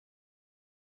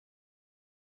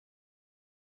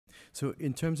So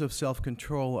in terms of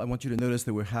self-control, I want you to notice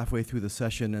that we're halfway through the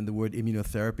session and the word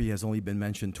immunotherapy has only been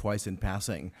mentioned twice in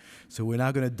passing. So we're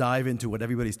now going to dive into what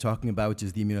everybody's talking about, which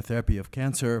is the immunotherapy of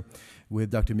cancer, with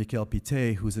Dr. Mikael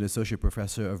Pittet, who's an associate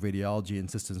professor of radiology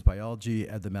and systems biology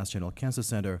at the Mass General Cancer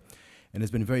Center, and has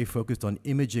been very focused on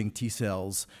imaging T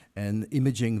cells and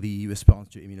imaging the response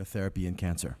to immunotherapy in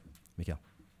cancer. Mikael.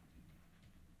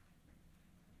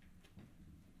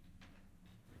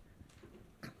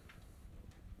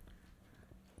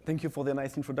 Thank you for the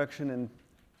nice introduction, and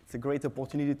it's a great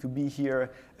opportunity to be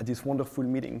here at this wonderful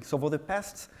meeting. So for the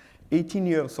past 18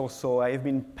 years or so, I have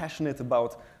been passionate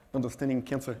about understanding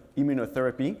cancer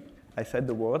immunotherapy. I said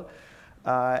the word.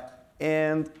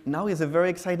 And now is a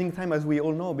very exciting time, as we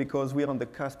all know, because we are on the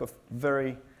cusp of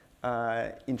very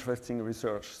interesting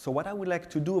research. So what I would like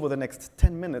to do over the next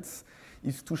 10 minutes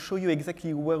is to show you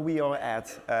exactly where we are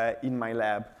at in my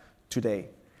lab today.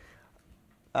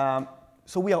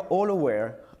 So we are all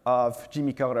aware of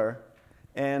Jimmy Carter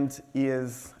and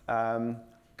his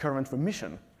current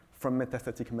remission from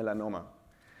metastatic melanoma.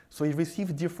 So he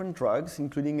received different drugs,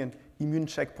 including an immune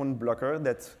checkpoint blocker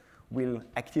that will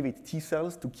activate T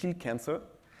cells to kill cancer.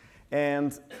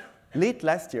 And late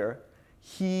last year,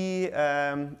 he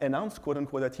announced, quote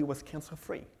unquote, that he was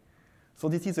cancer-free. So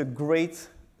this is a great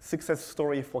success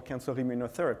story for cancer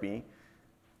immunotherapy.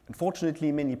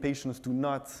 Unfortunately, many patients do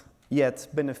not yet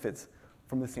benefit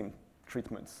from the same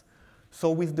treatments.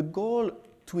 So with the goal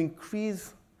to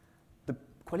increase the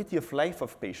quality of life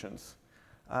of patients,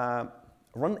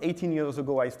 around 18 years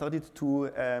ago, I started to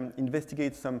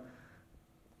investigate some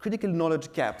critical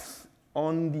knowledge gaps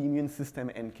on the immune system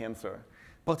and cancer,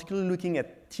 particularly looking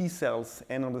at T cells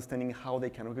and understanding how they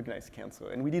can recognize cancer.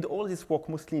 And we did all this work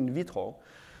mostly in vitro.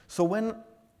 So when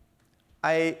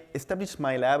I established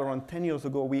my lab around 10 years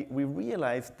ago, we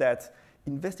realized that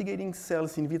investigating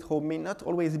cells in vitro may not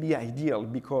always be ideal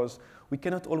because we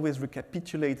cannot always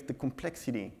recapitulate the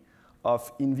complexity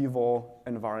of in vivo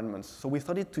environments. So we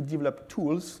started to develop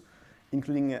tools,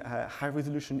 including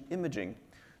high-resolution imaging,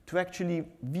 to actually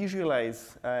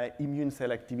visualize immune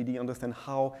cell activity, understand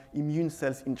how immune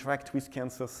cells interact with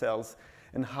cancer cells,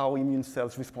 and how immune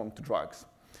cells respond to drugs.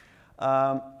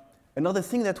 Another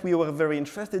thing that we were very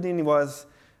interested in was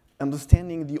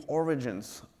understanding the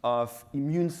origins of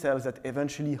immune cells that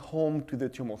eventually home to the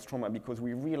tumor stroma, because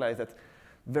we realized that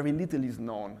very little is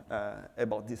known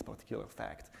about this particular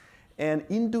fact. And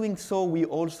in doing so, we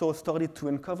also started to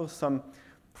uncover some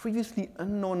previously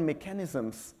unknown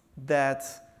mechanisms that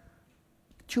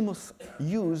tumors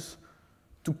use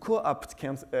to co-opt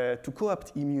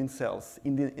immune cells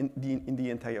in the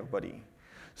entire body.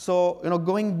 So,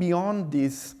 going beyond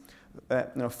these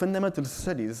fundamental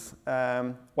studies,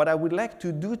 what I would like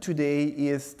to do today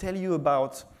is tell you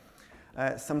about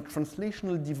some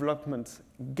translational development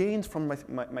gained from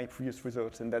my previous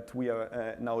research and that we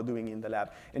are now doing in the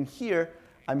lab. And here,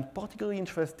 I'm particularly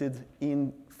interested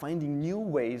in finding new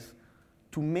ways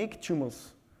to make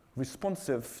tumors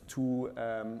responsive to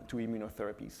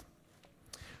immunotherapies.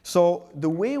 So the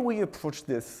way we approached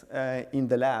this in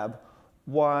the lab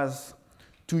was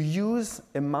to use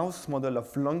a mouse model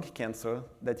of lung cancer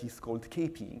that is called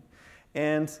KP.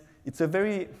 And it's a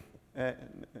very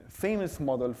famous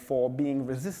model for being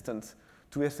resistant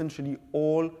to essentially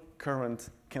all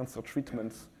current cancer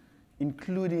treatments,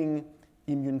 including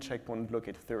immune checkpoint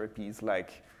blockade therapies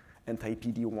like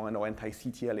anti-PD-1 or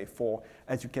anti-CTLA-4,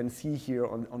 as you can see here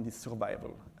on this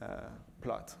survival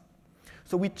plot.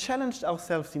 So we challenged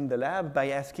ourselves in the lab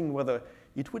by asking whether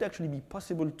it would actually be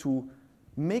possible to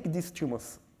make these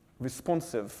tumors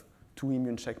responsive to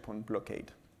immune checkpoint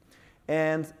blockade.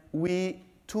 And we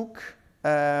took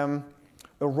a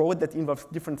road that involves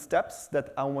different steps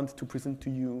that I want to present to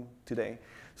you today.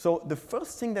 So the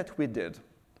first thing that we did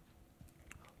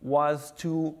was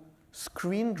to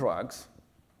screen drugs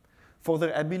for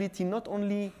their ability not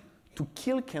only to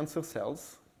kill cancer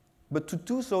cells, but to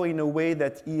do so in a way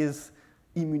that is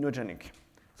immunogenic.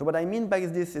 So what I mean by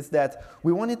this is that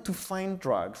we wanted to find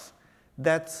drugs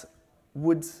that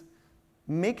would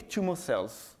make tumor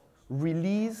cells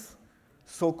release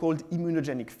so-called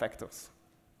immunogenic factors.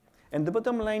 And the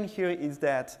bottom line here is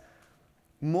that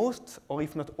most, or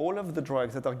if not all of the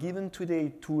drugs that are given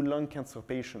today to lung cancer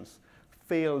patients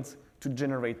failed to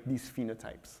generate these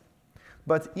phenotypes.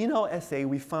 But in our assay,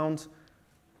 we found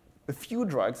a few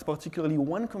drugs, particularly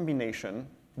one combination,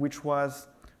 which was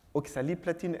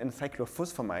oxaliplatin and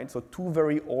cyclophosphamide, so two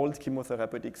very old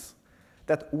chemotherapeutics,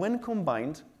 that when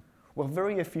combined were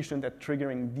very efficient at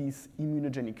triggering these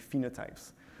immunogenic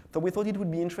phenotypes. So we thought it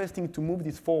would be interesting to move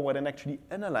this forward and actually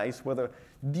analyze whether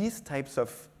these types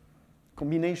of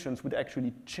combinations would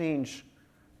actually change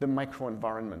the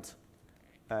microenvironment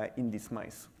in these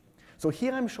mice. So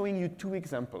here I'm showing you two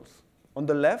examples. On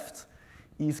the left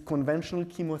is conventional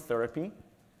chemotherapy.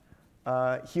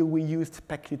 Here we used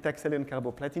paclitaxel and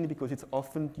carboplatin because it's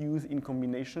often used in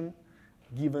combination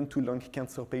given to lung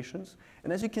cancer patients.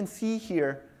 And as you can see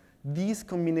here, this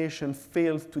combination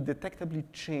fails to detectably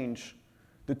change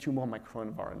the tumor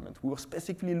microenvironment. We were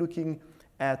specifically looking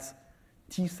at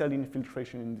T-cell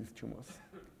infiltration in these tumors,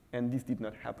 and this did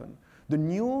not happen. The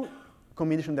new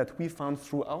combination that we found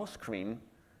through our screen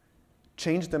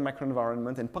changed the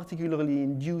microenvironment and particularly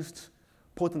induced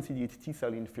potent-CD8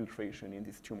 T-cell infiltration in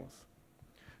these tumors.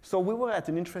 So we were at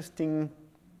an interesting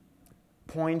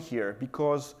point here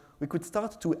because we could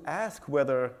start to ask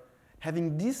whether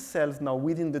having these cells now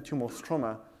within the tumor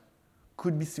stroma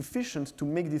could be sufficient to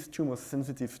make these tumors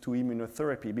sensitive to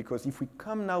immunotherapy, because if we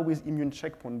come now with immune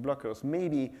checkpoint blockers,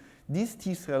 maybe these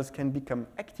T cells can become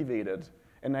activated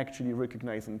and actually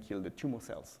recognize and kill the tumor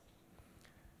cells.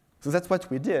 So that's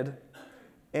what we did,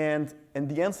 and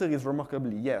the answer is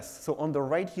remarkably yes. So on the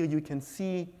right here, you can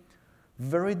see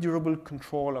very durable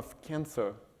control of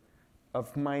cancer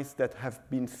of mice that have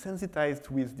been sensitized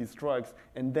with these drugs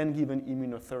and then given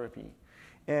immunotherapy.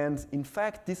 And in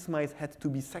fact, these mice had to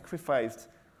be sacrificed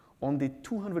on day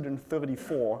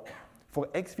 234 for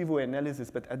ex vivo analysis.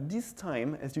 But at this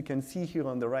time, as you can see here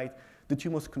on the right, the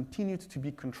tumors continued to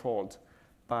be controlled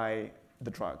by the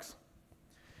drugs.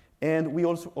 And we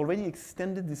also already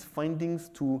extended these findings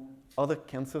to other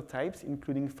cancer types,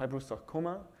 including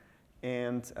fibrosarcoma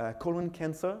and colon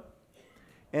cancer.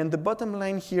 And the bottom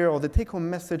line here, or the take-home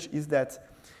message, is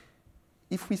that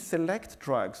if we select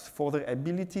drugs for their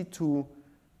ability to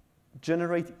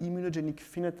generate immunogenic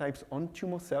phenotypes on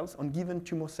tumor cells, on given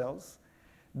tumor cells,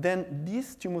 then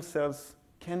these tumor cells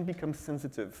can become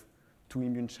sensitive to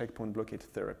immune checkpoint blockade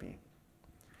therapy.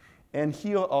 And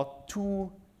here are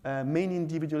two main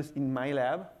individuals in my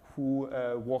lab who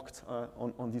worked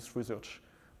on this research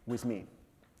with me.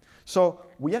 So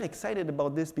we are excited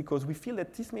about this because we feel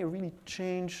that this may really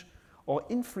change or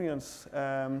influence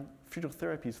future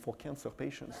therapies for cancer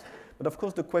patients. But of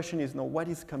course, the question is, now, what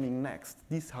is coming next?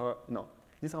 These are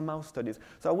mouse studies.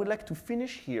 So I would like to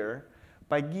finish here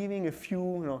by giving a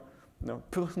few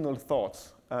personal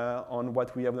thoughts on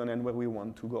what we have done and where we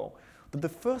want to go. But the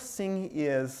first thing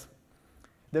is,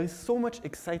 there is so much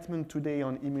excitement today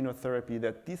on immunotherapy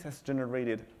that this has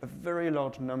generated a very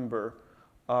large number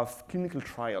of clinical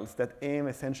trials that aim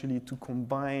essentially to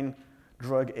combine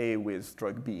drug A with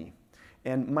drug B.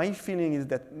 And my feeling is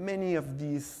that many of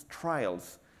these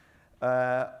trials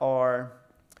are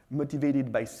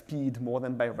motivated by speed more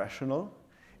than by rational.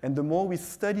 And the more we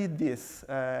study this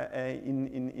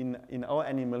in our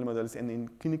animal models and in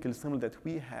clinical samples that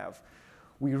we have,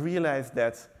 we realize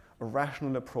that a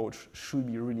rational approach should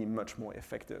be really much more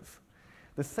effective.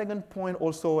 The second point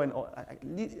also, and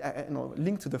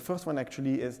linked to the first one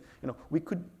actually, is we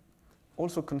could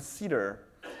also consider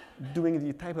doing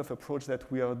the type of approach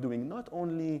that we are doing, not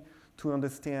only to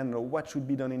understand what should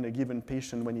be done in a given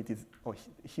patient when it is, or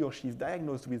he or she is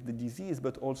diagnosed with the disease,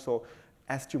 but also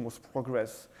as tumors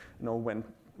progress, when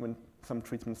some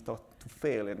treatments start to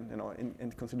fail,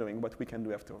 and considering what we can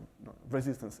do after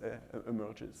resistance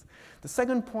emerges. The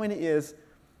second point is,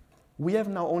 we have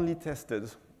now only tested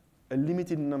a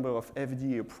limited number of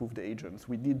FDA-approved agents.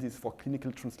 We did this for clinical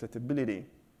translatability.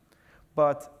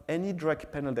 But any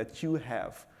drug panel that you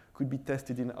have could be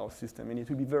tested in our system, and it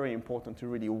will be very important to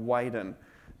really widen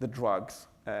the drugs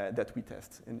that we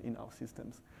test in our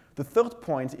systems. The third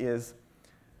point is,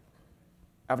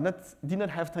 did not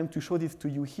have time to show this to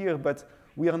you here, but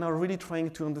we are now really trying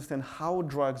to understand how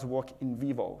drugs work in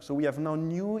vivo. So we have now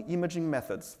new imaging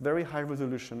methods, very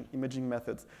high-resolution imaging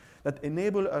methods, that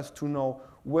enable us to know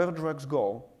where drugs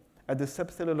go at the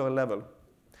subcellular level,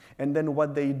 and then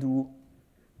what they do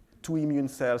to immune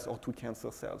cells or to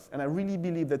cancer cells. And I really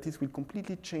believe that this will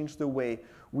completely change the way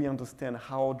we understand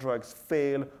how drugs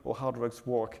fail or how drugs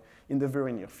work in the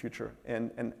very near future.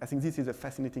 And I think this is a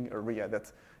fascinating area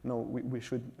that we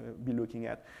should be looking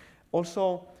at.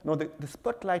 Also, the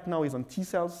spotlight now is on T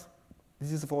cells.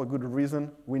 This is for a good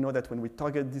reason. We know that when we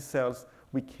target these cells,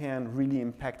 we can really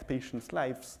impact patients'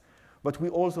 lives. But we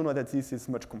also know that this is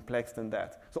much complex than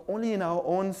that. So only in our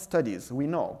own studies, we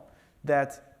know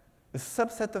that a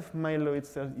subset of myeloid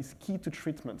cells is key to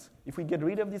treatment. If we get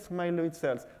rid of these myeloid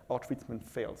cells, our treatment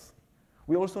fails.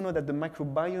 We also know that the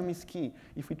microbiome is key.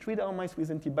 If we treat our mice with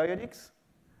antibiotics,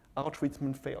 our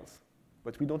treatment fails.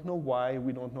 But we don't know why,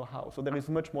 we don't know how. So there is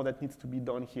much more that needs to be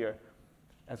done here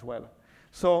as well.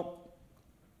 So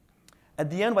at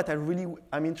the end, what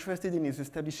I'm interested in is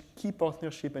establish key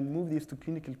partnership and move this to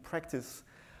clinical practice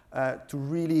to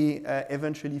really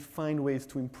eventually find ways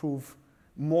to improve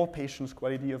more patients'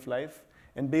 quality of life.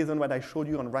 And based on what I showed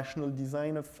you on rational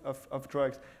design of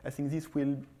drugs, I think this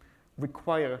will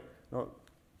require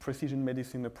precision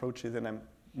medicine approaches, and I'm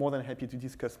more than happy to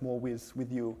discuss more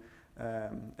with you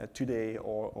today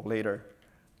or later.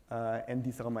 And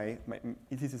these are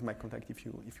this is my contact if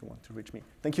you want to reach me.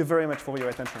 Thank you very much for your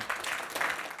attention.